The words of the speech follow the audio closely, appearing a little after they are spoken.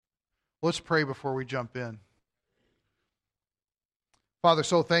Let's pray before we jump in. Father,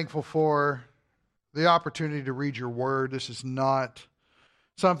 so thankful for the opportunity to read your word. This is not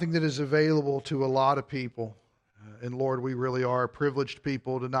something that is available to a lot of people. And Lord, we really are privileged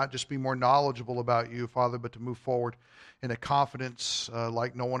people to not just be more knowledgeable about you, Father, but to move forward in a confidence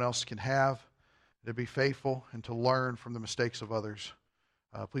like no one else can have, to be faithful and to learn from the mistakes of others.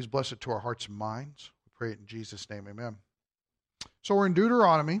 Please bless it to our hearts and minds. We pray it in Jesus' name, amen. So we're in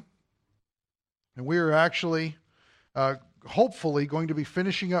Deuteronomy, and we are actually, hopefully, going to be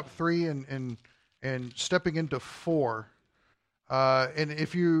finishing up 3 and stepping into 4. And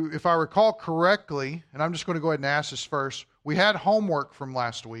if I recall correctly, and I'm just going to go ahead and ask this first, we had homework from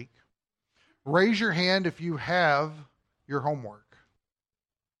last week. Raise your hand if you have your homework.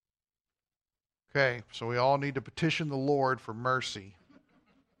 Okay, so we all need to petition the Lord for mercy.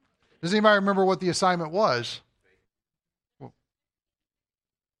 Does anybody remember what the assignment was?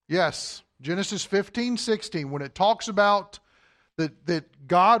 Yes, Genesis 15:16, when it talks about that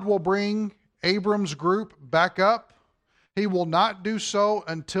God will bring Abram's group back up, he will not do so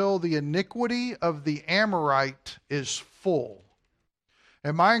until the iniquity of the Amorite is full.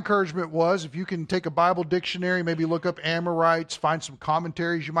 And my encouragement was, if you can take a Bible dictionary, maybe look up Amorites, find some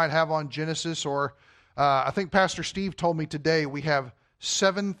commentaries you might have on Genesis, or I think Pastor Steve told me today we have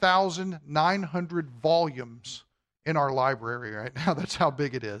 7,900 volumes in our library right now. That's how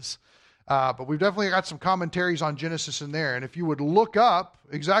big it is. But we've definitely got some commentaries on Genesis in there. And if you would look up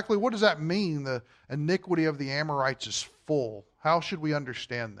exactly what does that mean, the iniquity of the Amorites is full. How should we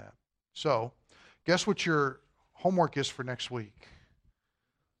understand that? So, guess what your homework is for next week?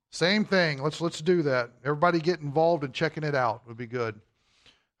 Same thing. Let's do that. Everybody get involved in checking it out. Would be good.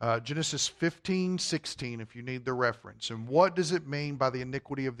 Genesis 15:16, if you need the reference. And what does it mean by the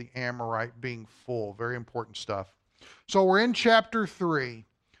iniquity of the Amorite being full? Very important stuff. So we're in chapter 3.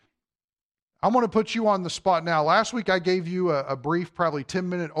 I'm going to put you on the spot now. Last week I gave you a brief, probably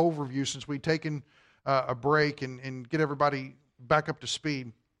 10-minute overview since we'd taken a break and get everybody back up to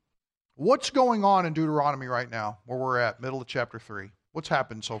speed. What's going on in Deuteronomy right now, where we're at, middle of chapter 3? What's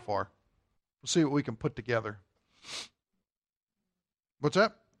happened so far? We'll see what we can put together. What's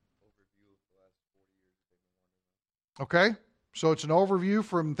that? Okay, so it's an overview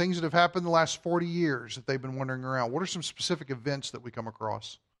from things that have happened the last 40 years that they've been wandering around. What are some specific events that we come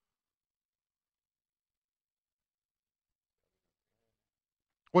across?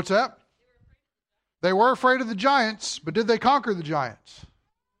 What's that? They were afraid of the giants, but did they conquer the giants?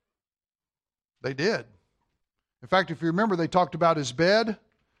 They did. In fact, if you remember, they talked about his bed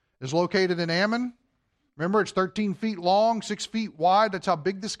is located in Ammon. Remember, it's 13 feet long, 6 feet wide. That's how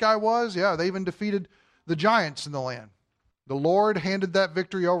big this guy was. Yeah, they even defeated the giants in the land. The Lord handed that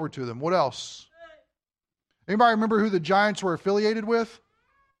victory over to them. What else? Anybody remember who the giants were affiliated with?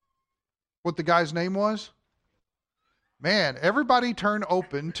 What the guy's name was? Man, everybody turn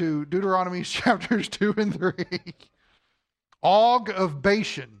open to Deuteronomy chapters 2 and 3. Og of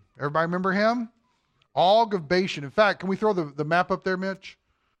Bashan. Everybody remember him? Og of Bashan. In fact, can we throw the map up there, Mitch?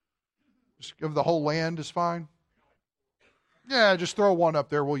 Just of the whole land is fine. Yeah, just throw one up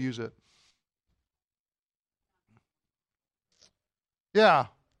there. We'll use it. Yeah,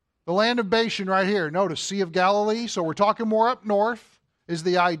 the land of Bashan right here. Notice, Sea of Galilee. So we're talking more up north is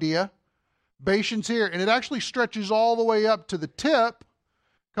the idea. Bashan's here, and it actually stretches all the way up to the tip,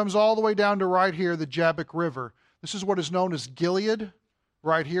 comes all the way down to right here, the Jabbok River. This is what is known as Gilead,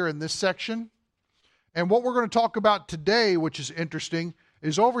 right here in this section. And what we're going to talk about today, which is interesting,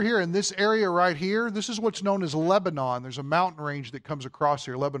 is over here in this area right here. This is what's known as Lebanon. There's a mountain range that comes across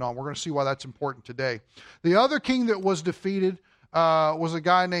here, Lebanon. We're going to see why that's important today. The other king that was defeated was a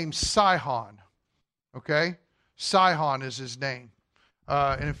guy named Sihon. Okay? Sihon is his name.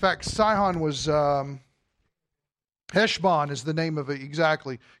 And in fact, Sihon was, Heshbon is the name of it,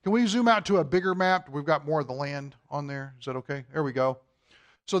 exactly. Can we zoom out to a bigger map? We've got more of the land on there. Is that okay? There we go.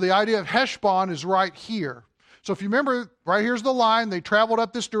 So the idea of Heshbon is right here. So if you remember, right here's the line. They traveled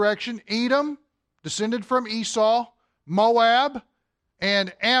up this direction. Edom, descended from Esau, Moab,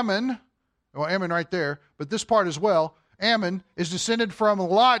 and Ammon. Well, Ammon right there, but this part as well. Ammon is descended from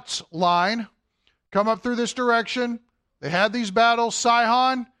Lot's line. Come up through this direction. They had these battles.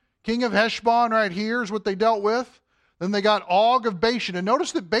 Sihon, king of Heshbon right here is what they dealt with. Then they got Og of Bashan. And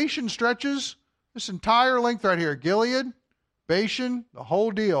notice that Bashan stretches this entire length right here. Gilead, Bashan, the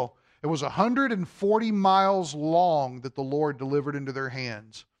whole deal. It was 140 miles long that the Lord delivered into their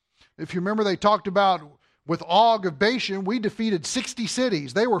hands. If you remember, they talked about with Og of Bashan, we defeated 60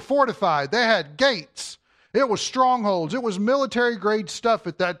 cities. They were fortified. They had gates. It was strongholds. It was military grade stuff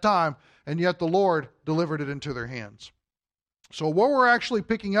at that time. And yet the Lord delivered it into their hands. So what we're actually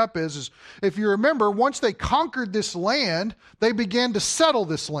picking up is if you remember, once they conquered this land, they began to settle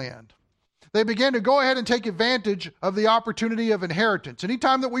this land. They began to go ahead and take advantage of the opportunity of inheritance.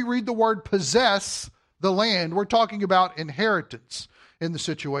 Anytime that we read the word possess the land, we're talking about inheritance in the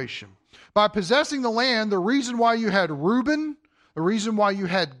situation. By possessing the land, the reason why you had Reuben, the reason why you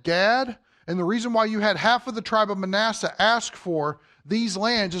had Gad, and the reason why you had half of the tribe of Manasseh ask for these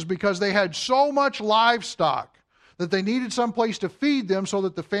lands is because they had so much livestock that they needed some place to feed them so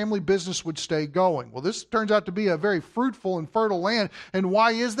that the family business would stay going. Well, this turns out to be a very fruitful and fertile land. And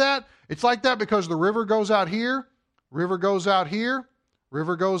why is that? It's like that because the river goes out here, river goes out here,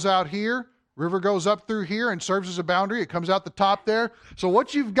 river goes out here, river goes up through here and serves as a boundary. It comes out the top there. So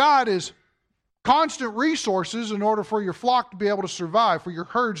what you've got is constant resources in order for your flock to be able to survive, for your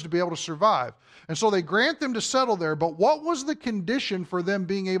herds to be able to survive. And so they grant them to settle there. But what was the condition for them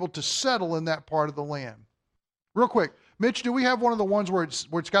being able to settle in that part of the land? Real quick, Mitch, do we have one of the ones where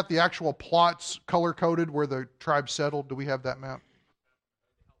it's got the actual plots color-coded where the tribe settled? Do we have that map?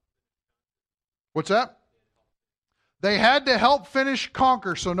 What's that? They had to help finish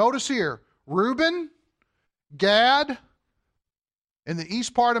conquer. So notice here, Reuben, Gad, in the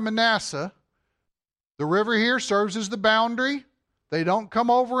east part of Manasseh. The river here serves as the boundary. They don't come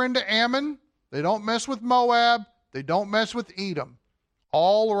over into Ammon. They don't mess with Moab. They don't mess with Edom.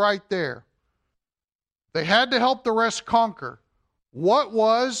 All right there. They had to help the rest conquer. What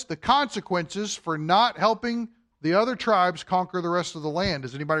was the consequences for not helping the other tribes conquer the rest of the land?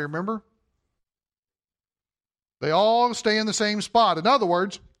 Does anybody remember? They all stay in the same spot. In other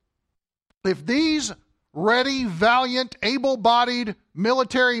words, if these ready, valiant, able-bodied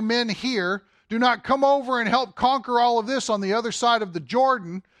military men here do not come over and help conquer all of this on the other side of the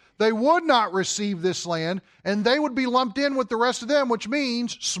Jordan, they would not receive this land, and they would be lumped in with the rest of them, which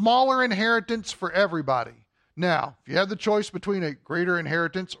means smaller inheritance for everybody. Now, if you had the choice between a greater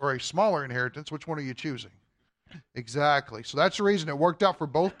inheritance or a smaller inheritance, which one are you choosing? Exactly. So that's the reason it worked out for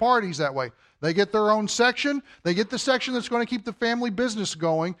both parties that way. They get their own section. They get the section that's going to keep the family business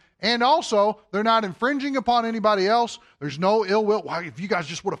going. And also, they're not infringing upon anybody else. There's no ill will. Why, if you guys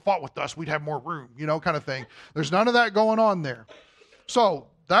just would have fought with us, we'd have more room, kind of thing. There's none of that going on there. So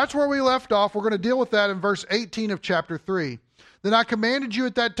that's where we left off. We're going to deal with that in verse 18 of chapter 3. Then I commanded you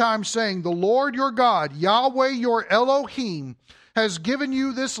at that time, saying, the Lord your God, Yahweh your Elohim, has given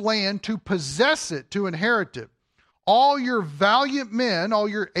you this land to possess it, to inherit it. All your valiant men, all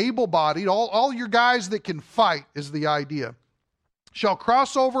your able-bodied, all your guys that can fight is the idea, shall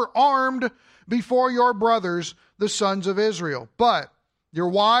cross over armed before your brothers, the sons of Israel. But your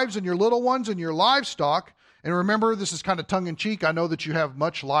wives and your little ones and your livestock, and remember, this is kind of tongue-in-cheek. I know that you have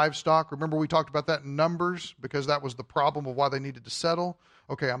much livestock. Remember we talked about that in Numbers because that was the problem of why they needed to settle.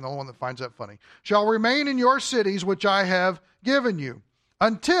 Okay, I'm the only one that finds that funny. Shall remain in your cities which I have given you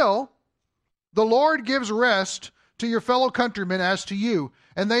until the Lord gives rest to your fellow countrymen as to you.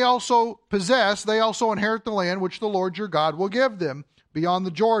 And they also inherit the land which the Lord your God will give them beyond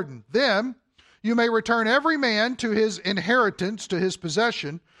the Jordan. Then you may return every man to his inheritance, to his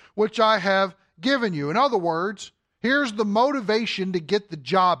possession, which I have given you. In other words, here's the motivation to get the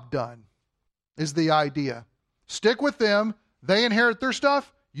job done, is the idea. Stick with them. They inherit their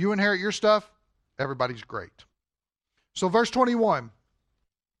stuff. You inherit your stuff. Everybody's great. So verse 21.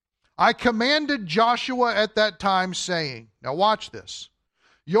 I commanded Joshua at that time, saying, now watch this.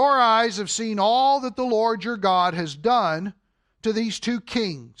 Your eyes have seen all that the Lord your God has done to these two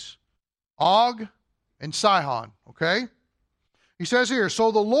kings, Og and Sihon. Okay? He says here,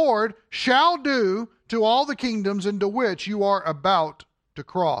 so the Lord shall do to all the kingdoms into which you are about to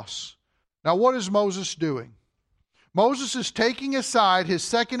cross. Now what is Moses doing? Moses is taking aside his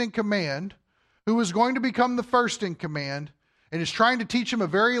second in command, who is going to become the first in command, and is trying to teach him a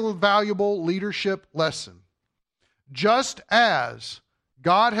very valuable leadership lesson. Just as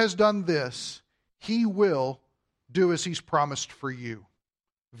God has done this, he will do as he's promised for you.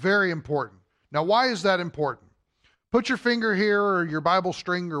 Very important. Now, why is that important? Put your finger here or your Bible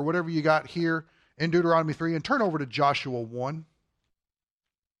string or whatever you got here in Deuteronomy 3 and turn over to Joshua 1.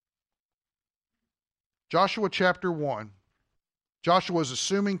 Joshua chapter 1. Joshua is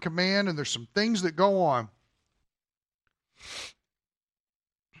assuming command, and there's some things that go on.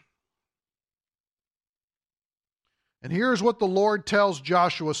 And here's what the Lord tells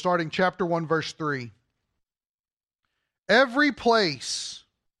Joshua, starting chapter 1, verse 3. Every place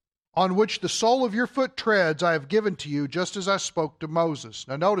on which the sole of your foot treads I have given to you, just as I spoke to Moses.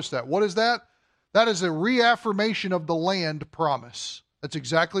 Now notice that. What is that? That is a reaffirmation of the land promise. That's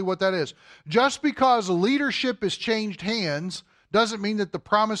exactly what that is. Just because leadership has changed hands doesn't mean that the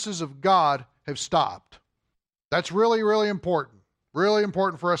promises of God have stopped. That's really, really important. Really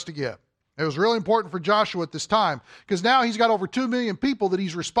important for us to get. It was really important for Joshua at this time because now he's got over 2 million people that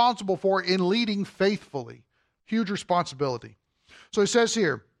he's responsible for in leading faithfully. Huge responsibility. So he says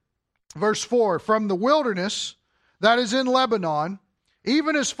here, verse 4, from the wilderness that is in Lebanon,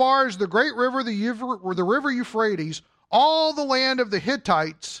 even as far as the great river, the river Euphrates, all the land of the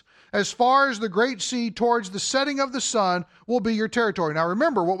Hittites, as far as the great sea towards the setting of the sun, will be your territory. Now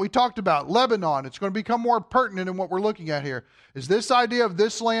remember what we talked about, Lebanon. It's going to become more pertinent in what we're looking at here. Is this idea of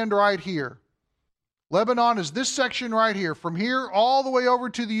this land right here. Lebanon is this section right here. From here all the way over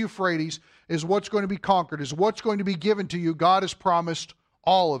to the Euphrates is what's going to be conquered, is what's going to be given to you. God has promised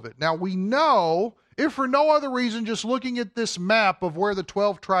all of it. Now we know, if for no other reason, just looking at this map of where the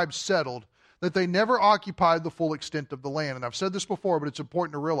 12 tribes settled, that they never occupied the full extent of the land. And I've said this before, but it's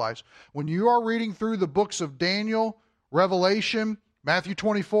important to realize, when you are reading through the books of Daniel, Revelation, Matthew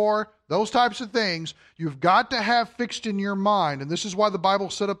 24, those types of things, you've got to have fixed in your mind, and this is why the Bible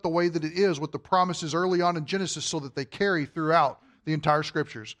set up the way that it is with the promises early on in Genesis so that they carry throughout the entire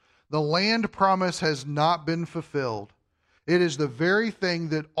Scriptures. The land promise has not been fulfilled. It is the very thing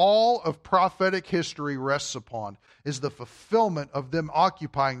that all of prophetic history rests upon, is the fulfillment of them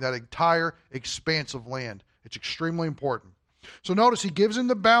occupying that entire expanse of land. It's extremely important. So notice he gives him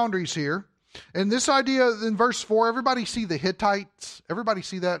the boundaries here. And this idea in verse 4, everybody see the Hittites? Everybody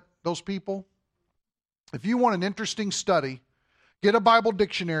see that, those people? If you want an interesting study, get a Bible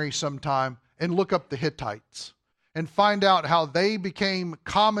dictionary sometime and look up the Hittites and find out how they became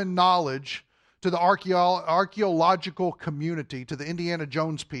common knowledge to the archaeological community, to the Indiana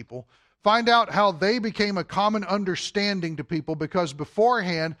Jones people. Find out how they became a common understanding to people, because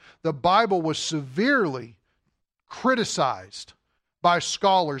beforehand the Bible was severely criticized by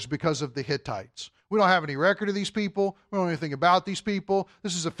scholars because of the Hittites. We don't have any record of these people. We don't know anything about these people.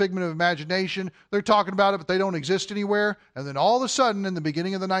 This is a figment of imagination. They're talking about it, but they don't exist anywhere. And then all of a sudden, in the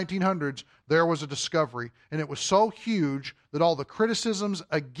beginning of the 1900s, there was a discovery. And it was so huge that all the criticisms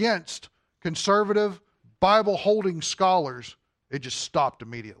against conservative, Bible-holding scholars, it just stopped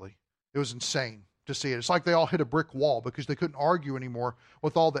immediately. It was insane to see it. It's like they all hit a brick wall because they couldn't argue anymore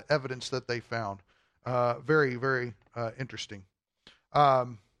with all the evidence that they found. Very, very interesting.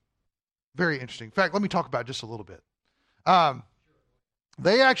 Very interesting. In fact, let me talk about it just a little bit.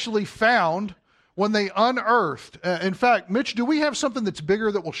 They actually found, when they unearthed, in fact, Mitch, do we have something that's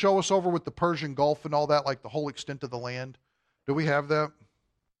bigger that will show us over with the Persian Gulf and all that, like the whole extent of the land? Do we have that?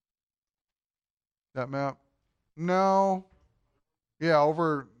 That map? No. Yeah,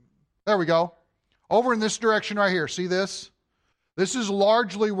 over, there we go. Over in this direction right here. See this? This is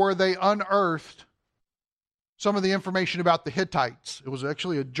largely where they unearthed some of the information about the Hittites. It was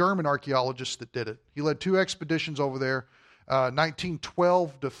actually a German archaeologist that did it. He led 2 expeditions over there,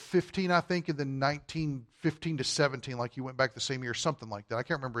 1912 to 15, I think, and then 1915 to 17, like he went back the same year, something like that. I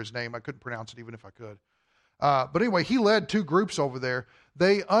can't remember his name. I couldn't pronounce it even if I could. But anyway, he led 2 groups over there.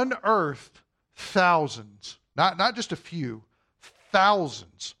 They unearthed thousands, not just a few,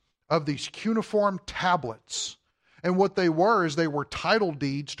 thousands of these cuneiform tablets. And what they were is they were title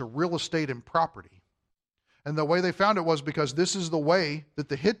deeds to real estate and property. And the way they found it was because this is the way that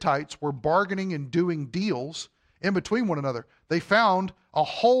the Hittites were bargaining and doing deals in between one another. They found a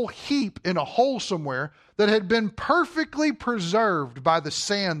whole heap in a hole somewhere that had been perfectly preserved by the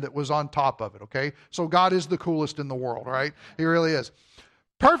sand that was on top of it, okay? So God is the coolest in the world, right? He really is.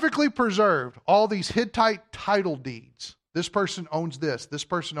 Perfectly preserved, all these Hittite title deeds. This person owns this. This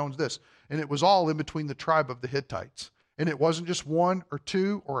person owns this. And it was all in between the tribe of the Hittites. And it wasn't just 1 or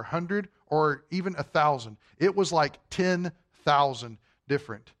 2 or 100 or even 1,000. It was like 10,000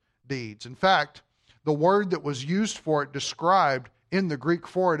 different deeds. In fact, the word that was used for it, described in the Greek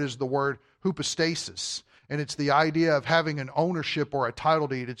for it, is the word hypostasis. And it's the idea of having an ownership or a title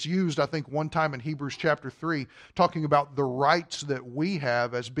deed. It's used, I think, one time in Hebrews chapter 3, talking about the rights that we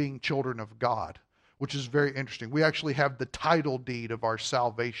have as being children of God, which is very interesting. We actually have the title deed of our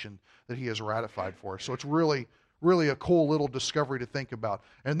salvation that He has ratified for us. So it's really, really a cool little discovery to think about.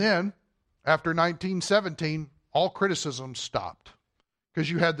 And then, after 1917, all criticism stopped because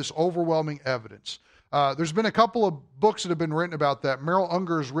you had this overwhelming evidence. There's been a couple of books that have been written about that. Merrill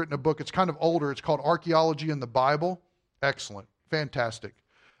Unger has written a book. It's kind of older. It's called Archaeology in the Bible. Excellent. Fantastic.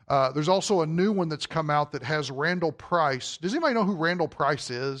 There's also a new one that's come out that has Randall Price. Does anybody know who Randall Price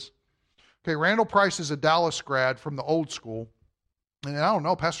is? Okay, Randall Price is a Dallas grad from the old school. And I don't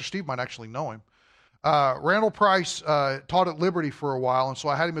know, Pastor Steve might actually know him. Randall Price taught at Liberty for a while, and so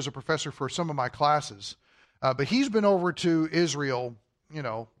I had him as a professor for some of my classes. But he's been over to Israel,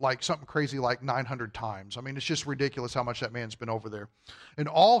 like something crazy like 900 times. I mean, it's just ridiculous how much that man's been over there. And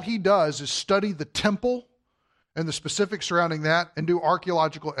all he does is study the temple and the specifics surrounding that and do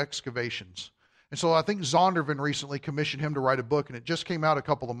archaeological excavations. And so I think Zondervan recently commissioned him to write a book, and it just came out a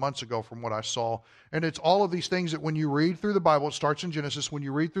couple of months ago from what I saw. And it's all of these things that when you read through the Bible, it starts in Genesis, when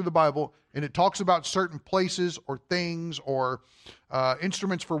you read through the Bible and it talks about certain places or things or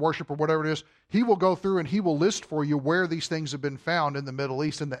instruments for worship or whatever it is, he will go through and he will list for you where these things have been found in the Middle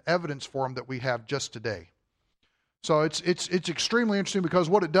East and the evidence for them that we have just today. So it's extremely interesting because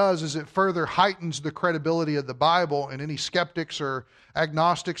what it does is it further heightens the credibility of the Bible, and any skeptics or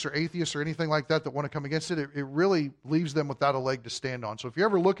agnostics or atheists or anything like that want to come against it, it really leaves them without a leg to stand on. So if you're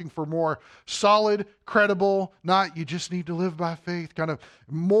ever looking for more solid, credible, not you just need to live by faith, kind of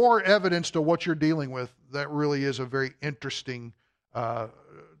more evidence to what you're dealing with, that really is a very interesting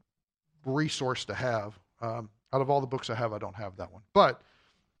resource to have. Out of all the books I have, I don't have that one. But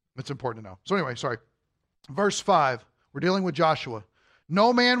it's important to know. So anyway, sorry. Verse 5, we're dealing with Joshua.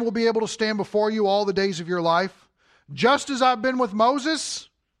 No man will be able to stand before you all the days of your life. Just as I've been with Moses,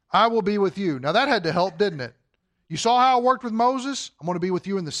 I will be with you. Now that had to help, didn't it? You saw how I worked with Moses? I'm going to be with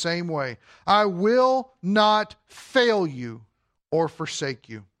you in the same way. I will not fail you or forsake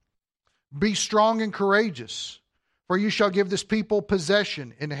you. Be strong and courageous, for you shall give this people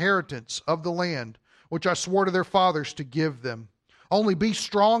possession, inheritance of the land, which I swore to their fathers to give them. Only be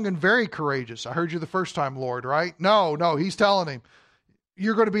strong and very courageous. I heard you the first time, Lord, right? No, he's telling him,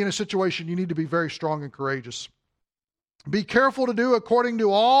 you're going to be in a situation you need to be very strong and courageous. Be careful to do according to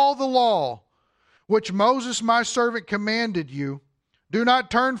all the law, which Moses my servant commanded you. Do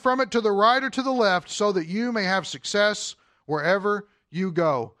not turn from it to the right or to the left, so that you may have success wherever you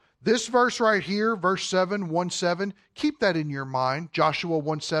go. This verse right here, verse 7, 1:7, keep that in your mind. Joshua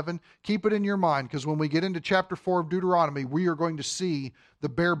 1:7, keep it in your mind, because when we get into chapter 4 of Deuteronomy, we are going to see the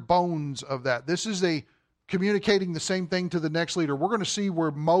bare bones of that. This is communicating the same thing to the next leader. We're going to see where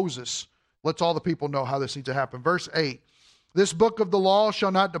Moses lets all the people know how this needs to happen. Verse 8, this book of the law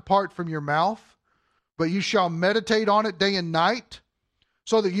shall not depart from your mouth, but you shall meditate on it day and night,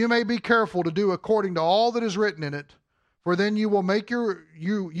 so that you may be careful to do according to all that is written in it. For then you will make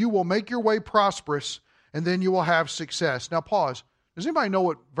your way prosperous, and then you will have success. Now pause. Does anybody know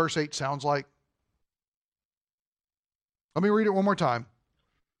what verse 8 sounds like? Let me read it one more time.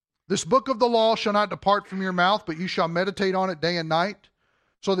 This book of the law shall not depart from your mouth, but you shall meditate on it day and night,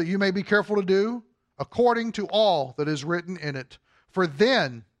 so that you may be careful to do according to all that is written in it. For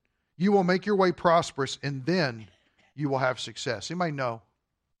then you will make your way prosperous, and then you will have success. Anybody know?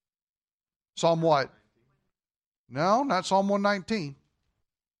 Psalm what? No, not Psalm 119.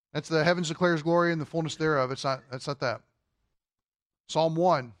 That's the heavens declares glory and the fullness thereof. That's not that. Psalm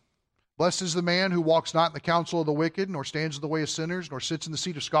 1. Blessed is the man who walks not in the counsel of the wicked, nor stands in the way of sinners, nor sits in the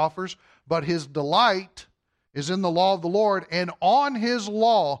seat of scoffers, but his delight is in the law of the Lord, and on his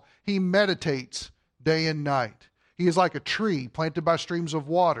law he meditates day and night. He is like a tree planted by streams of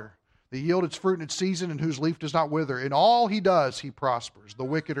water, that yield its fruit in its season, and whose leaf does not wither. In all he does, he prospers. The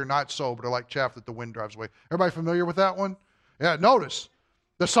wicked are not so, but are like chaff that the wind drives away. Everybody familiar with that one? Yeah, notice.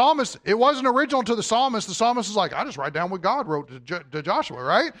 The psalmist, it wasn't original to the psalmist. The psalmist is like, I just write down what God wrote to Joshua,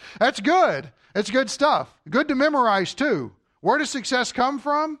 right? That's good. It's good stuff. Good to memorize, too. Where does success come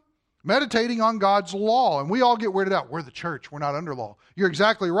from? Meditating on God's law. And we all get weirded out. We're the church. We're not under law. You're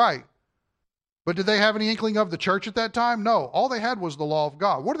exactly right. But did they have any inkling of the church at that time? No. All they had was the law of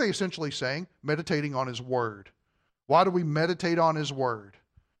God. What are they essentially saying? Meditating on His Word. Why do we meditate on His Word?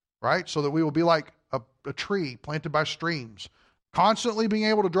 Right? So that we will be like a tree planted by streams, constantly being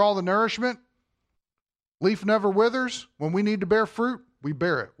able to draw the nourishment. Leaf never withers. When we need to bear fruit, we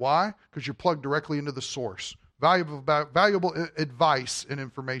bear it. Why? Because you're plugged directly into the source. Valuable advice and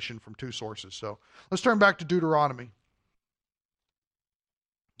information from two sources. So let's turn back to Deuteronomy.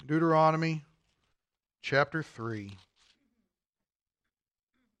 Deuteronomy chapter 3.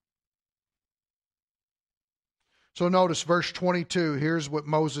 So notice verse 22. Here's what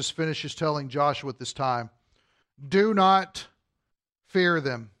Moses finishes telling Joshua at this time. Do not fear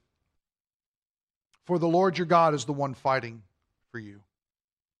them, for the Lord your God is the one fighting for you.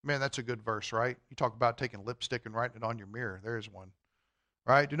 Man, that's a good verse, right? You talk about taking lipstick and writing it on your mirror. There's one.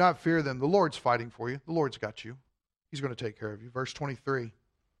 Right? Do not fear them. The Lord's fighting for you. The Lord's got you. He's going to take care of you. Verse 23.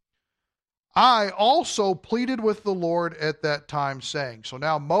 I also pleaded with the Lord at that time, saying. So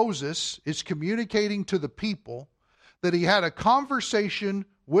now Moses is communicating to the people that he had a conversation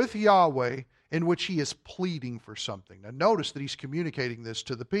with Yahweh in which he is pleading for something. Now notice that he's communicating this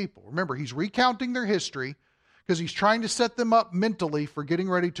to the people. Remember, he's recounting their history because he's trying to set them up mentally for getting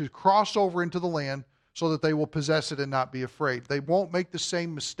ready to cross over into the land so that they will possess it and not be afraid. They won't make the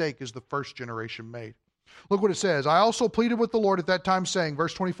same mistake as the first generation made. Look what it says. I also pleaded with the Lord at that time, saying,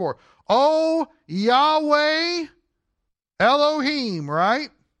 verse 24, O Yahweh Elohim, right?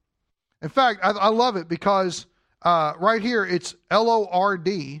 In fact, I love it because right here it's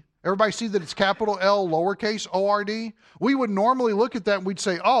L-O-R-D. Everybody see that it's capital L, lowercase O-R-D? We would normally look at that and we'd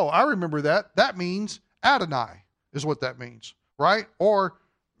say, oh, I remember that. That means Adonai is what that means, right? Or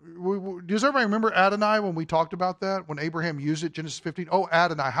does everybody remember Adonai when we talked about that? When Abraham used it, Genesis 15, oh,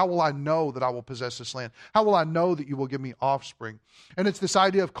 Adonai, how will I know that I will possess this land? How will I know that you will give me offspring? And it's this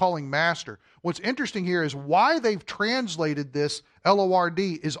idea of calling master. What's interesting here is why they've translated this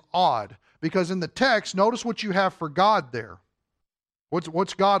L-O-R-D is odd. Because in the text, notice what you have for God there.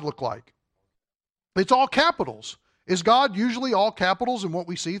 What's God look like? It's all capitals. Is God usually all capitals in what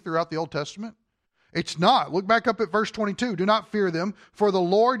we see throughout the Old Testament? It's not. Look back up at verse 22. Do not fear them, for the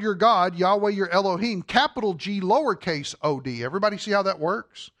Lord your God, Yahweh your Elohim, capital G, lowercase O-D. Everybody see how that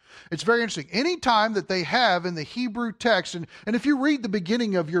works? It's very interesting. Anytime that they have in the Hebrew text, and if you read the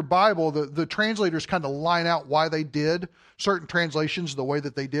beginning of your Bible, the translators kind of line out why they did certain translations the way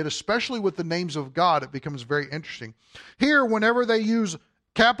that they did, especially with the names of God, it becomes very interesting. Here, whenever they use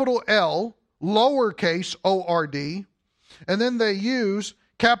capital L, lowercase O-R-D, and then they use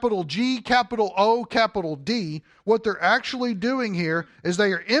capital G, capital O, capital D, what they're actually doing here is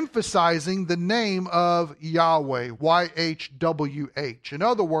they are emphasizing the name of Yahweh, Y-H-W-H. In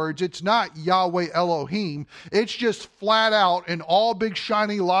other words, it's not Yahweh Elohim. It's just flat out in all big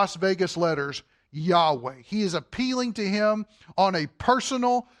shiny Las Vegas letters, Yahweh. He is appealing to him on a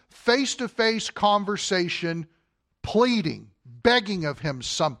personal, face-to-face conversation, pleading, begging of him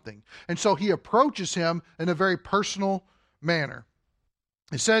something. And so he approaches him in a very personal manner.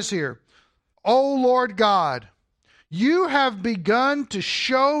 It says here, O Lord God, you have begun to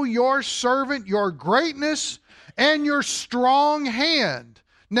show your servant your greatness and your strong hand.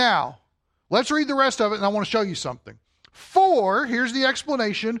 Now, let's read the rest of it, and I want to show you something. For, here's the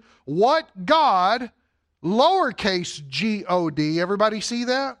explanation, what God, lowercase G-O-D, everybody see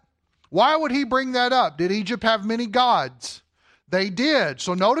that? Why would he bring that up? Did Egypt have many gods? They did.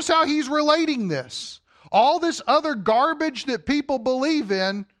 So notice how he's relating this. All this other garbage that people believe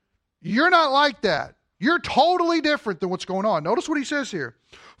in, you're not like that. You're totally different than what's going on. Notice what he says here.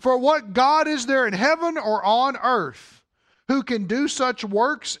 For what God is there in heaven or on earth who can do such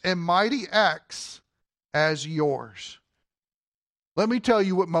works and mighty acts as yours? Let me tell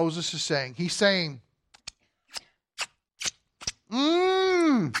you what Moses is saying. He's saying,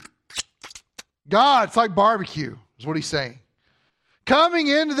 God, it's like barbecue, is what he's saying. Coming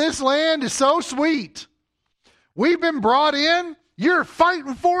into this land is so sweet. We've been brought in. You're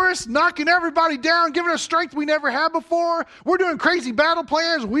fighting for us, knocking everybody down, giving us strength we never had before. We're doing crazy battle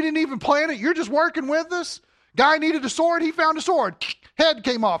plans. We didn't even plan it. You're just working with us. Guy needed a sword. He found a sword. Head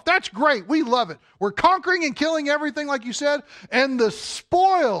came off. That's great. We love it. We're conquering and killing everything like you said. And the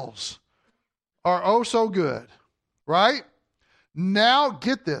spoils are oh so good. Right? Now,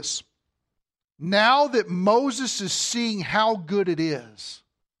 get this. Now that Moses is seeing how good it is,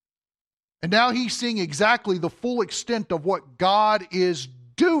 and now he's seeing exactly the full extent of what God is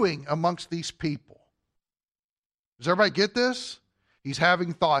doing amongst these people. Does everybody get this? He's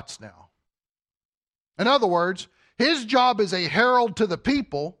having thoughts now. In other words, his job as a herald to the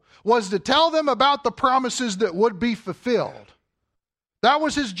people was to tell them about the promises that would be fulfilled. That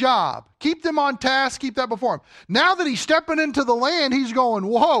was his job. Keep them on task, keep that before him. Now that he's stepping into the land, he's going,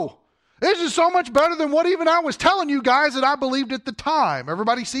 whoa, this is so much better than what even I was telling you guys that I believed at the time.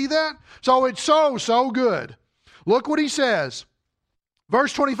 Everybody see that? So it's so good. Look what he says.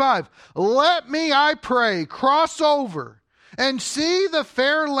 Verse 25, let me, I pray, cross over and see the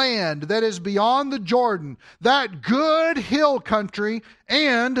fair land that is beyond the Jordan, that good hill country,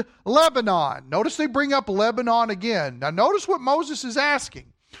 and Lebanon. Notice they bring up Lebanon again. Now notice what Moses is asking.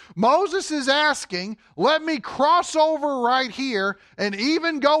 Moses is asking, let me cross over right here and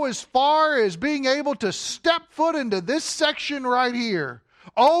even go as far as being able to step foot into this section right here.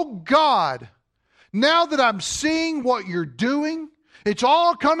 Oh God, now that I'm seeing what you're doing, it's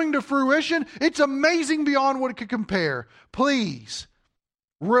all coming to fruition. It's amazing beyond what it could compare. Please,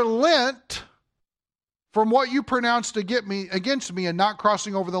 relent from what you pronounced against me and not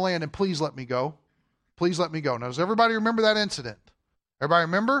crossing over the land, and please let me go. Please let me go. Now, does everybody remember that incident? Everybody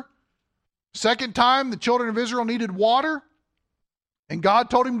remember? Second time the children of Israel needed water, and God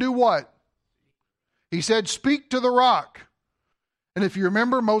told him to do what? He said, speak to the rock. And if you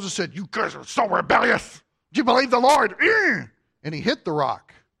remember, Moses said, you guys are so rebellious. Do you believe the Lord? And he hit the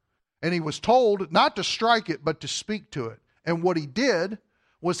rock. And he was told not to strike it, but to speak to it. And what he did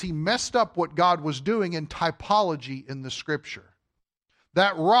was he messed up what God was doing in typology in the scripture.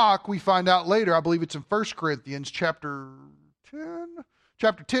 That rock, we find out later, I believe it's in 1 Corinthians chapter 10.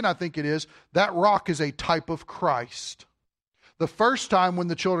 Chapter 10, I think it is. That rock is a type of Christ. The first time when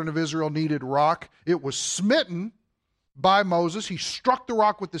the children of Israel needed rock, it was smitten by Moses. He struck the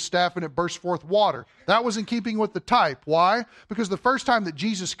rock with the staff and it burst forth water. That was in keeping with the type. Why? Because the first time that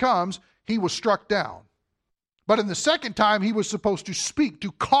Jesus comes, he was struck down. But in the second time, he was supposed to speak,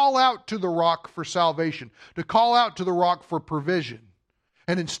 to call out to the rock for salvation, to call out to the rock for provision.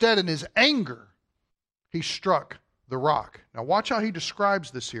 And instead, in his anger, he struck the rock. Now watch how he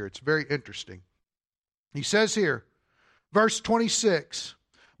describes this here. It's very interesting. He says here, verse 26,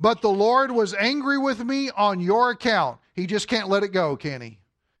 but the Lord was angry with me on your account. He just can't let it go, can he?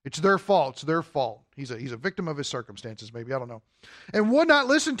 It's their fault. It's their fault. He's a victim of his circumstances, maybe. I don't know. And would not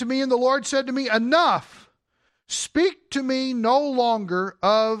listen to me. And the Lord said to me, enough. Speak to me no longer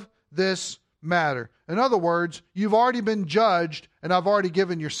of this matter. In other words, you've already been judged and I've already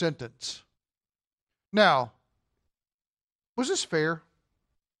given your sentence. Now, was this fair?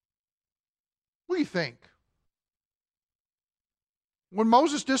 What do you think? When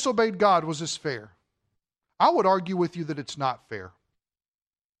Moses disobeyed God, was this fair? I would argue with you that it's not fair.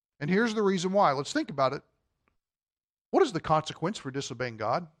 And here's the reason why. Let's think about it. What is the consequence for disobeying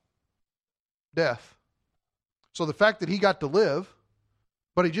God? Death. So the fact that he got to live,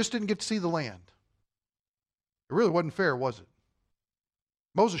 but he just didn't get to see the land. It really wasn't fair, was it?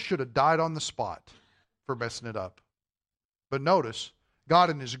 Moses should have died on the spot for messing it up. But notice, God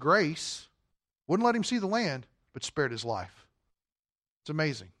in his grace wouldn't let him see the land, but spared his life. It's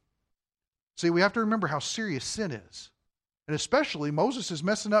amazing. See, we have to remember how serious sin is. And especially, Moses is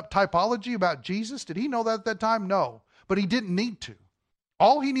messing up typology about Jesus. Did he know that at that time? No. But he didn't need to.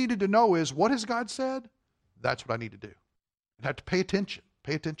 All he needed to know is, what has God said? That's what I need to do. And have to pay attention.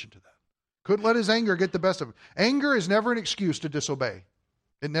 Pay attention to that. Couldn't let his anger get the best of him. Anger is never an excuse to disobey.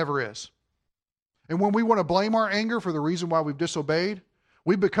 It never is. And when we want to blame our anger for the reason why we've disobeyed,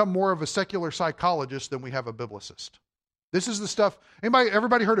 we become more of a secular psychologist than we have a biblicist. This is the stuff.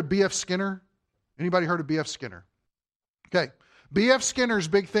 Everybody heard of B.F. Skinner? Anybody heard of B.F. Skinner? Okay. B.F. Skinner's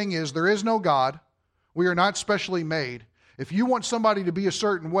big thing is there is no God. We are not specially made. If you want somebody to be a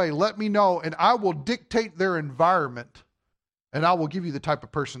certain way, let me know and I will dictate their environment and I will give you the type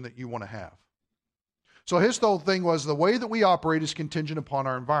of person that you want to have. So his whole thing was the way that we operate is contingent upon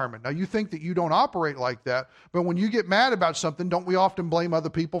our environment. Now you think that you don't operate like that, but when you get mad about something, don't we often blame other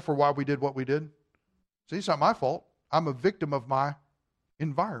people for why we did what we did? See, it's not my fault. I'm a victim of my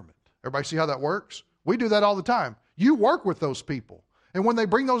environment. Everybody see how that works? We do that all the time. You work with those people. And when they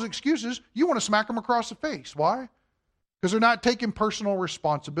bring those excuses, you want to smack them across the face. Why? Because they're not taking personal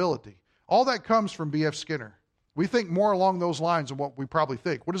responsibility. All that comes from B.F. Skinner. We think more along those lines than what we probably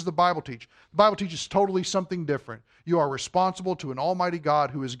think. What does the Bible teach? The Bible teaches totally something different. You are responsible to an almighty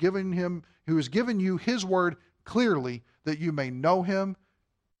God who has given you his word clearly that you may know him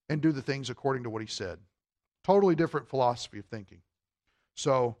and do the things according to what he said. Totally different philosophy of thinking.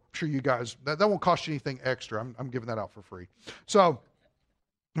 So I'm sure you guys, that won't cost you anything extra. I'm giving that out for free. So,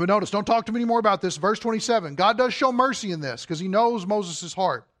 but notice, don't talk to me anymore about this. Verse 27, God does show mercy in this because he knows Moses'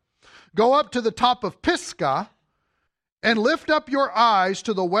 heart. Go up to the top of Pisgah and lift up your eyes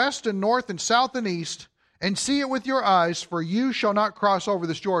to the west and north and south and east and see it with your eyes, for you shall not cross over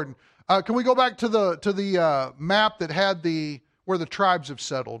this Jordan. Can we go back to the map that had where the tribes have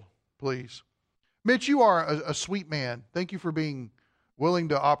settled, please? Mitch, you are a sweet man. Thank you for being willing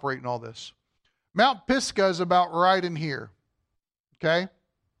to operate in all this. Mount Pisgah is about right in here. Okay?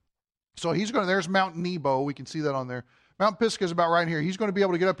 So there's Mount Nebo. We can see that on there. Mount Pisgah is about right in here. He's going to be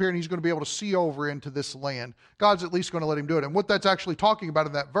able to get up here and he's going to be able to see over into this land. God's at least going to let him do it. And what that's actually talking about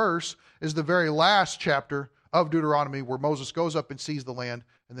in that verse is the very last chapter of Deuteronomy where Moses goes up and sees the land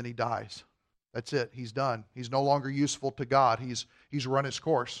and then he dies. That's it. He's done. He's no longer useful to God. He's run his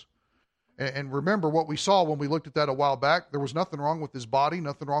course. And remember what we saw when we looked at that a while back. There was nothing wrong with his body,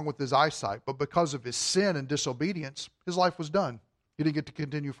 nothing wrong with his eyesight. But because of his sin and disobedience, his life was done. He didn't get to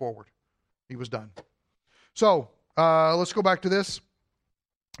continue forward. He was done. So, let's go back to this.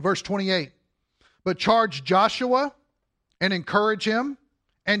 Verse 28. But charge Joshua and encourage him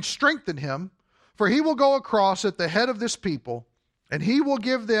and strengthen him, for he will go across at the head of this people, and he will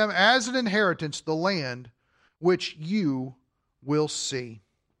give them as an inheritance the land which you will see.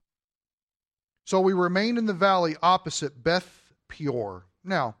 So we remain in the valley opposite Beth Peor.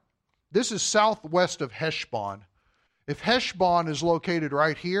 Now, this is southwest of Heshbon. If Heshbon is located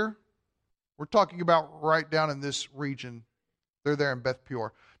right here, we're talking about right down in this region. They're there in Beth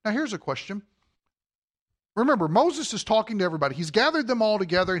Peor. Now, here's a question. Remember, Moses is talking to everybody. He's gathered them all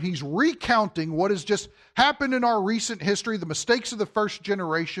together and he's recounting what has just happened in our recent history, the mistakes of the first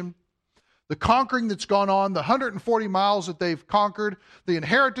generation, the conquering that's gone on, the 140 miles that they've conquered, the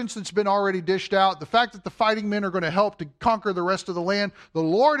inheritance that's been already dished out, the fact that the fighting men are going to help to conquer the rest of the land. The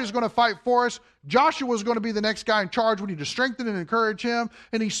Lord is going to fight for us. Joshua is going to be the next guy in charge. We need to strengthen and encourage him.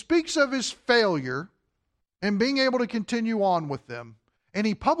 And he speaks of his failure and being able to continue on with them. And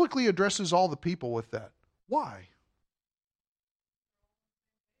he publicly addresses all the people with that. Why?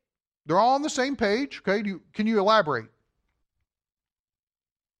 They're all on the same page. Okay, can you elaborate?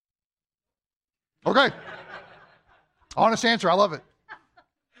 Okay. Honest answer. I love it.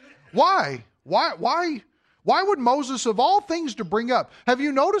 Why? Why would Moses, of all things to bring up, have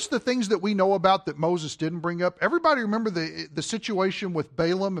you noticed the things that we know about that Moses didn't bring up? Everybody remember the situation with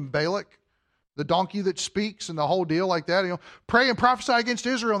Balaam and Balak? The donkey that speaks and the whole deal like that. You know, pray and prophesy against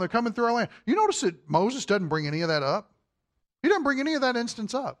Israel and they're coming through our land. You notice that Moses doesn't bring any of that up? He doesn't bring any of that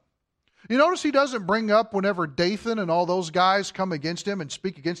instance up. You notice he doesn't bring up whenever Dathan and all those guys come against him and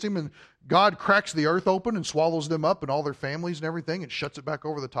speak against him and God cracks the earth open and swallows them up and all their families and everything and shuts it back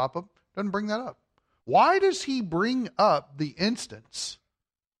over the top of them. Doesn't bring that up. Why does he bring up the instance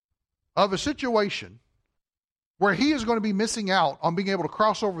of a situation where he is going to be missing out on being able to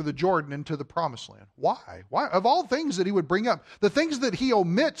cross over the Jordan into the promised land? Why? Why? Of all things that he would bring up, the things that he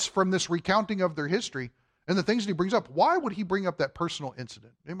omits from this recounting of their history and the things that he brings up, why would he bring up that personal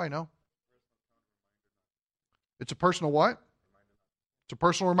incident? Anybody know? It's a personal what? It's a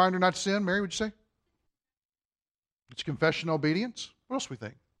personal reminder not to sin. Mary, would you say? It's confession and obedience. What else do we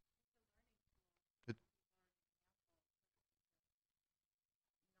think?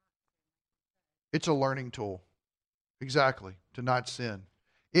 It's a learning tool. Exactly, to not sin.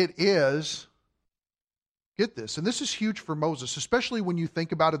 It is, get this, and this is huge for Moses, especially when you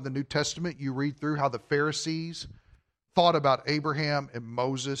think about in the New Testament, you read through how the Pharisees thought about Abraham and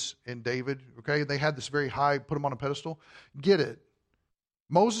Moses and David, okay? They had this very high, put them on a pedestal. Get it.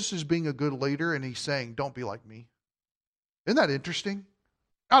 Moses is being a good leader and he's saying, don't be like me. Isn't that interesting?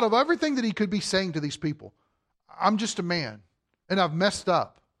 Out of everything that he could be saying to these people, I'm just a man and I've messed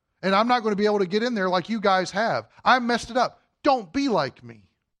up. And I'm not going to be able to get in there like you guys have. I messed it up. Don't be like me.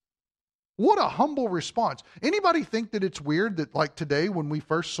 What a humble response. Anybody think that it's weird that like today when we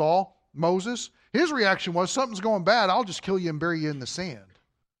first saw Moses, his reaction was, something's going bad, I'll just kill you and bury you in the sand.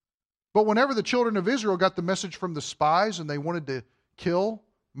 But whenever the children of Israel got the message from the spies and they wanted to kill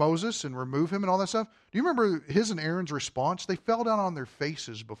Moses and remove him and all that stuff, do you remember his and Aaron's response? They fell down on their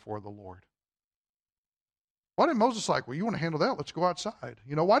faces before the Lord. Why didn't Moses like, well, you want to handle that? Let's go outside.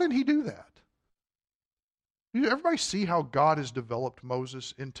 You know, why didn't he do that? Everybody see how God has developed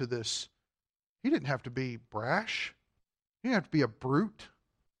Moses into this. He didn't have to be brash. He didn't have to be a brute.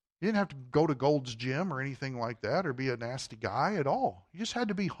 He didn't have to go to Gold's Gym or anything like that or be a nasty guy at all. He just had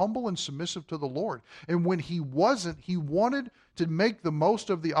to be humble and submissive to the Lord. And when he wasn't, he wanted to make the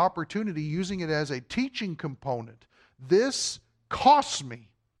most of the opportunity using it as a teaching component. This costs me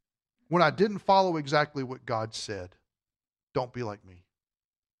when I didn't follow exactly what God said. Don't be like me.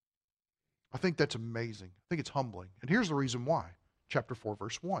 I think that's amazing. I think it's humbling. And here's the reason why. Chapter 4,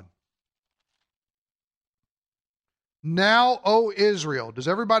 verse 1. Now, O Israel. Does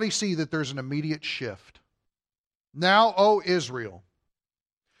everybody see that there's an immediate shift? Now, O Israel.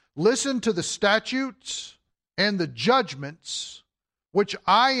 Listen to the statutes and the judgments which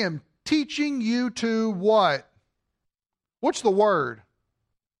I am teaching you to what? What's the word?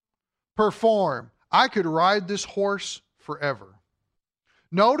 Perform. I could ride this horse forever.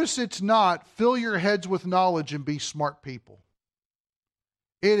 Notice it's not fill your heads with knowledge and be smart people.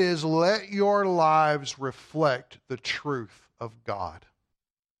 It is let your lives reflect the truth of God.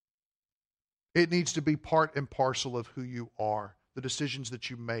 It needs to be part and parcel of who you are, the decisions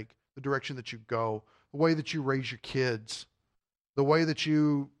that you make, the direction that you go, the way that you raise your kids, the way that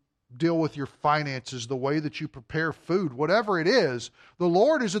you deal with your finances, the way that you prepare food, whatever it is, the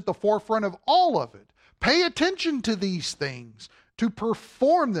Lord is at the forefront of all of it. Pay attention to these things, to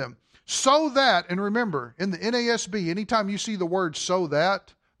perform them, so that, and remember, in the NASB, anytime you see the word so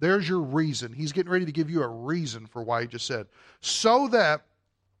that, there's your reason. He's getting ready to give you a reason for why he just said, so that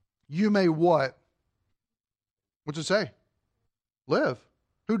you may what? What's it say? Live.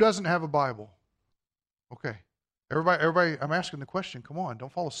 Who doesn't have a Bible? Okay. Everybody, I'm asking the question. Come on,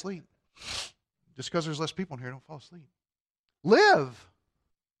 don't fall asleep. Just because there's less people in here, don't fall asleep. Live,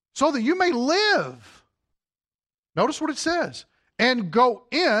 so that you may live. Notice what it says. And go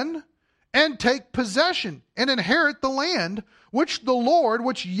in and take possession and inherit the land which the Lord,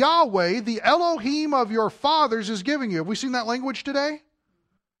 which Yahweh, the Elohim of your fathers, is giving you. Have we seen that language today?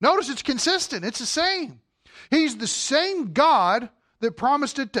 Notice it's consistent. It's the same. He's the same God that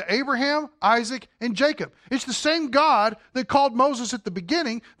promised it to Abraham, Isaac, and Jacob. It's the same God that called Moses at the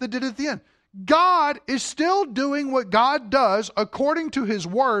beginning that did it at the end. God is still doing what God does according to his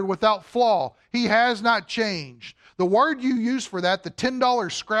word without flaw. He has not changed. The word you use for that, the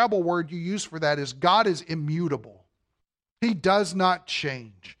 $10 Scrabble word you use for that, is God is immutable. He does not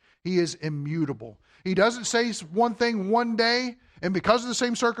change. He is immutable. He doesn't say one thing one day, and because of the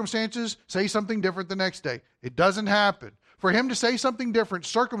same circumstances, say something different the next day. It doesn't happen. For him to say something different,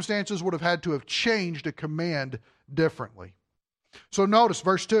 circumstances would have had to have changed a command differently. So notice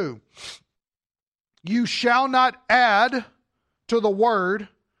verse 2. You shall not add to the word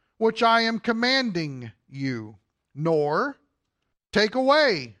which I am commanding you, nor take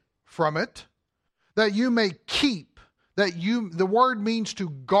away from it, that you may keep. The word means to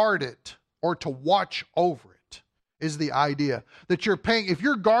guard it or to watch over it, is the idea. That you're paying, if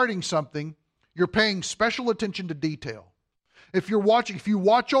you're guarding something, you're paying special attention to detail. If you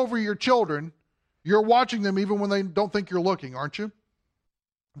watch over your children, you're watching them even when they don't think you're looking, aren't you?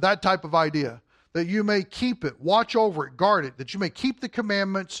 That type of idea. That you may keep it, watch over it, guard it, that you may keep the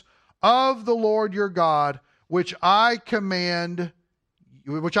commandments of the Lord your God, which I command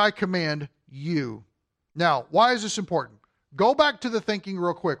you. Now, why is this important? Go back to the thinking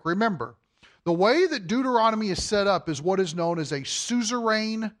real quick. Remember, the way that Deuteronomy is set up is what is known as a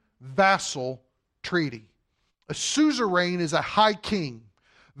suzerain vassal treaty. A suzerain is a high king.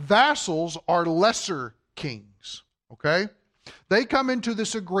 Vassals are lesser kings. Okay? They come into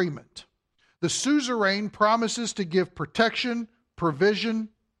this agreement. The suzerain promises to give protection, provision.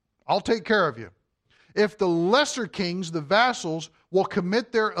 I'll take care of you. If the lesser kings, the vassals, will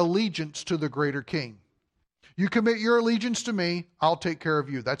commit their allegiance to the greater king. You commit your allegiance to me, I'll take care of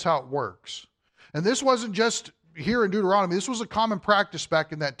you. That's how it works. And this wasn't just here in Deuteronomy. This was a common practice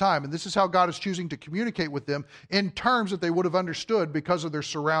back in that time. And this is how God is choosing to communicate with them in terms that they would have understood because of their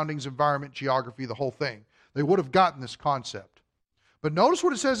surroundings, environment, geography, the whole thing. They would have gotten this concept. But notice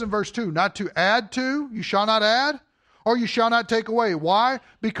what it says in verse 2. Not to add to, you shall not add, or you shall not take away. Why?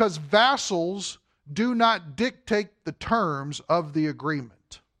 Because vassals do not dictate the terms of the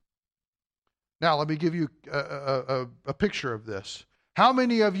agreement. Now, let me give you a picture of this. How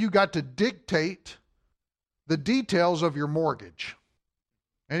many of you got to dictate the details of your mortgage?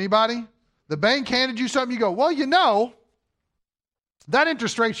 Anybody? The bank handed you something, you go, well, you know, that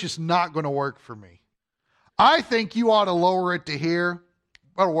interest rate's just not going to work for me. I think you ought to lower it to here.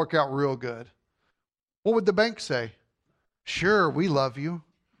 That'll work out real good. What would the bank say? Sure, we love you.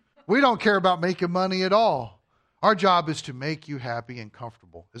 We don't care about making money at all. Our job is to make you happy and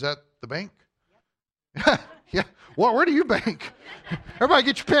comfortable. Is that the bank? Yeah. Well, where do you bank? Everybody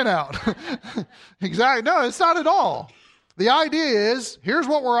get your pen out. Exactly. No, it's not at all. The idea is, here's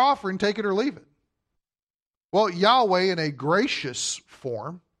what we're offering, take it or leave it. Well, Yahweh in a gracious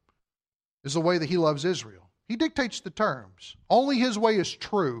form is the way that he loves Israel. He dictates the terms. Only his way is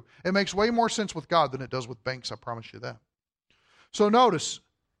true. It makes way more sense with God than it does with banks, I promise you that. So notice,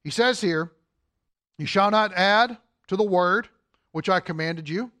 he says here, you shall not add to the word which I commanded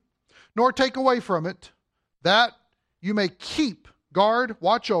you, nor take away from it, that you may keep, guard,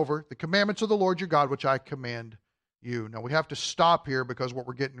 watch over the commandments of the Lord your God, which I command you. Now we have to stop here because what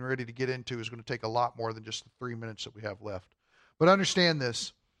we're getting ready to get into is going to take a lot more than just the 3 minutes that we have left. But understand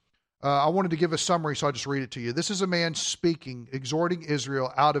this. I wanted to give a summary, so I'll just read it to you. This is a man speaking, exhorting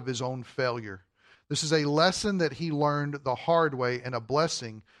Israel out of his own failure. This is a lesson that he learned the hard way and a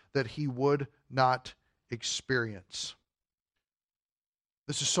blessing that he would not experience.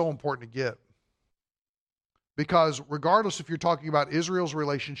 This is so important to get. Because regardless if you're talking about Israel's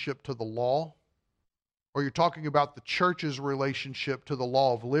relationship to the law, or you're talking about the church's relationship to the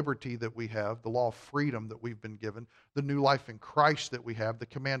law of liberty that we have, the law of freedom that we've been given, the new life in Christ that we have, the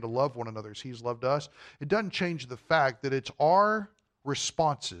command to love one another as he's loved us, it doesn't change the fact that it's our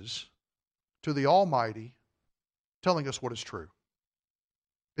responses to the Almighty telling us what is true.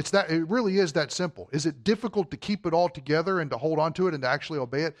 It really is that simple. Is it difficult to keep it all together and to hold on to it and to actually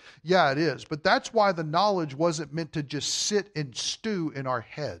obey it? Yeah, it is. But that's why the knowledge wasn't meant to just sit and stew in our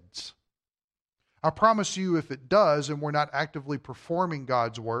heads. I promise you, if it does and we're not actively performing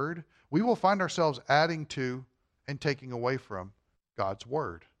God's word, we will find ourselves adding to and taking away from God's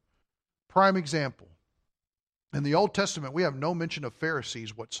word. Prime example. In the Old Testament, we have no mention of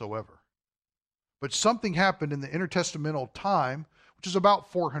Pharisees whatsoever. But something happened in the intertestamental time, which is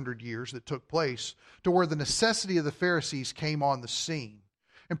about 400 years that took place, to where the necessity of the Pharisees came on the scene.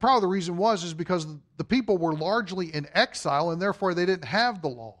 And probably the reason is because the people were largely in exile and therefore they didn't have the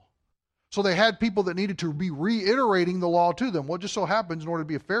law. So they had people that needed to be reiterating the law to them. Well, it just so happens in order to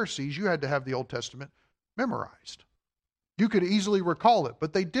be a Pharisee, you had to have the Old Testament memorized. You could easily recall it,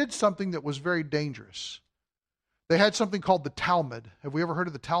 but they did something that was very dangerous. They had something called the Talmud. Have we ever heard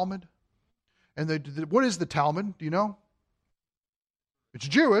of the Talmud? And what is the Talmud? Do you know? It's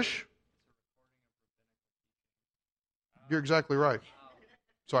Jewish. You're exactly right.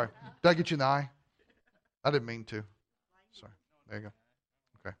 Sorry. Did I get you in the eye? I didn't mean to. Sorry. There you go.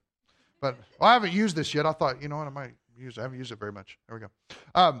 Okay. But I haven't used this yet. I thought, you know what, I might use it. I haven't used it very much. There we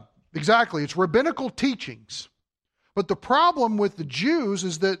go. Exactly. It's rabbinical teachings. But the problem with the Jews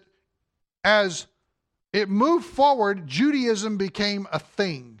is that as it moved forward, Judaism became a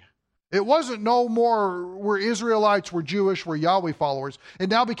thing. It wasn't no more we're Israelites, we're Jewish, we're Yahweh followers. It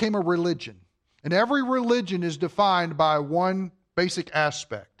now became a religion. And every religion is defined by one basic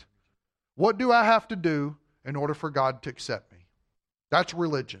aspect. What do I have to do in order for God to accept me? That's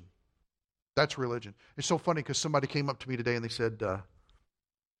religion. That's religion. It's so funny because somebody came up to me today and they said,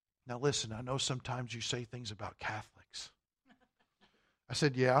 now listen, I know sometimes you say things about Catholics. I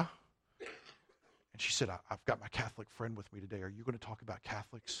said, yeah. And she said, I've got my Catholic friend with me today. Are you going to talk about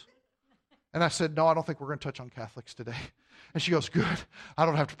Catholics? And I said, no, I don't think we're going to touch on Catholics today. And she goes, good. I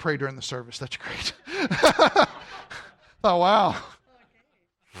don't have to pray during the service. That's great. Oh, wow.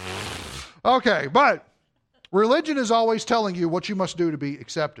 Okay, but religion is always telling you what you must do to be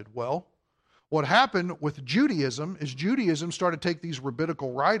accepted. Well, what happened with Judaism is Judaism started to take these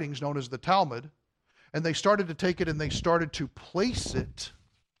rabbinical writings known as the Talmud, and they started to take it and they started to place it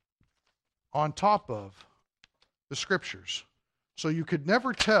on top of the Scriptures. So you could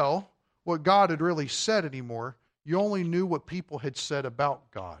never tell what God had really said anymore. You only knew what people had said about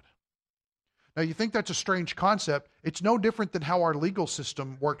God. Now, you think that's a strange concept. It's no different than how our legal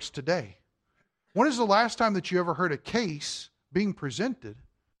system works today. When is the last time that you ever heard a case being presented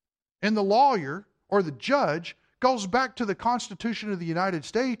and the lawyer or the judge goes back to the Constitution of the United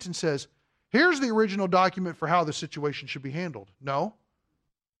States and says, here's the original document for how the situation should be handled? No,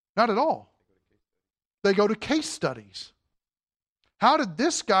 not at all. They go to case studies. How did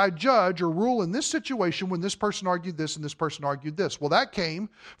this guy judge or rule in this situation when this person argued this and this person argued this? Well, that came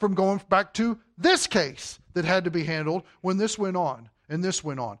from going back to this case that had to be handled when this went on and this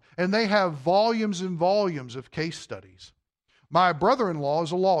went on. And they have volumes and volumes of case studies. My brother-in-law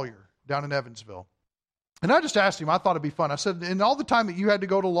is a lawyer down in Evansville. And I just asked him, I thought it'd be fun. I said, in all the time that you had to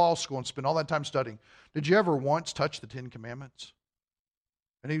go to law school and spend all that time studying, did you ever once touch the Ten Commandments?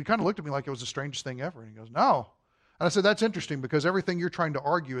 And he kind of looked at me like it was the strangest thing ever. And he goes, no. And I said, that's interesting because everything you're trying to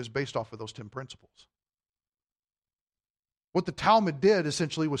argue is based off of those 10 principles. What the Talmud did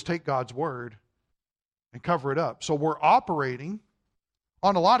essentially was take God's word and cover it up. So we're operating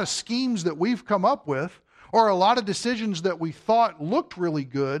on a lot of schemes that we've come up with or a lot of decisions that we thought looked really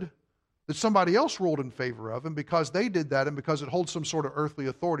good that somebody else ruled in favor of. And because they did that and because it holds some sort of earthly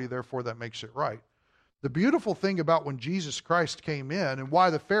authority, therefore that makes it right. The beautiful thing about when Jesus Christ came in and why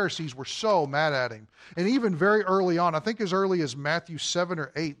the Pharisees were so mad at him, and even very early on, I think as early as Matthew 7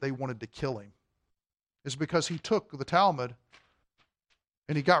 or 8, they wanted to kill him, is because he took the Talmud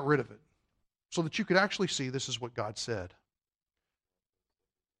and he got rid of it so that you could actually see this is what God said.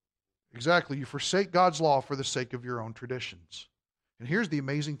 Exactly. You forsake God's law for the sake of your own traditions. And here's the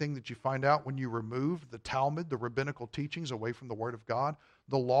amazing thing that you find out when you remove the Talmud, the rabbinical teachings, away from the Word of God.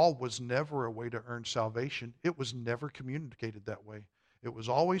 The law was never a way to earn salvation. It was never communicated that way. It was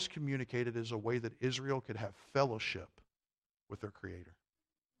always communicated as a way that Israel could have fellowship with their Creator.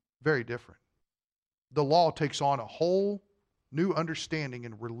 Very different. The law takes on a whole new understanding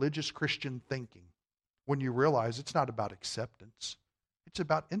in religious Christian thinking when you realize it's not about acceptance. It's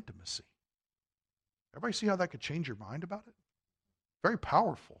about intimacy. Everybody see how that could change your mind about it? Very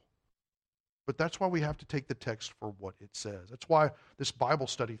powerful. But that's why we have to take the text for what it says. That's why this Bible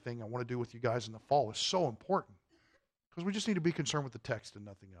study thing I want to do with you guys in the fall is so important. Because we just need to be concerned with the text and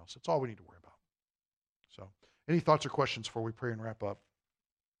nothing else. That's all we need to worry about. So, any thoughts or questions before we pray and wrap up?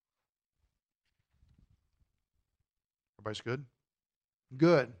 Everybody's good?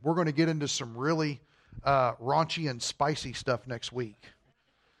 Good. We're going to get into some really raunchy and spicy stuff next week.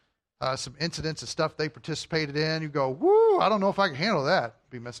 Some incidents and stuff they participated in. You go, woo, I don't know if I can handle that.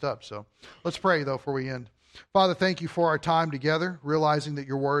 It'd be messed up. So let's pray, though, before we end. Father, thank you for our time together, realizing that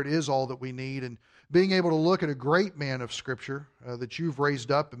your word is all that we need, and being able to look at a great man of Scripture that you've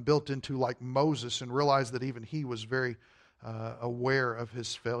raised up and built into like Moses, and realize that even he was very aware of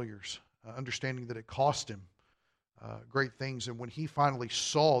his failures, understanding that it cost him great things. And when he finally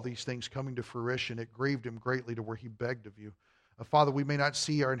saw these things coming to fruition, it grieved him greatly to where he begged of you. Father, we may not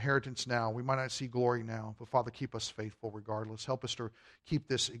see our inheritance now. We might not see glory now. But Father, keep us faithful regardless. Help us to keep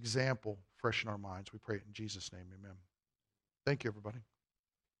this example fresh in our minds. We pray it in Jesus' name. Amen. Thank you, everybody.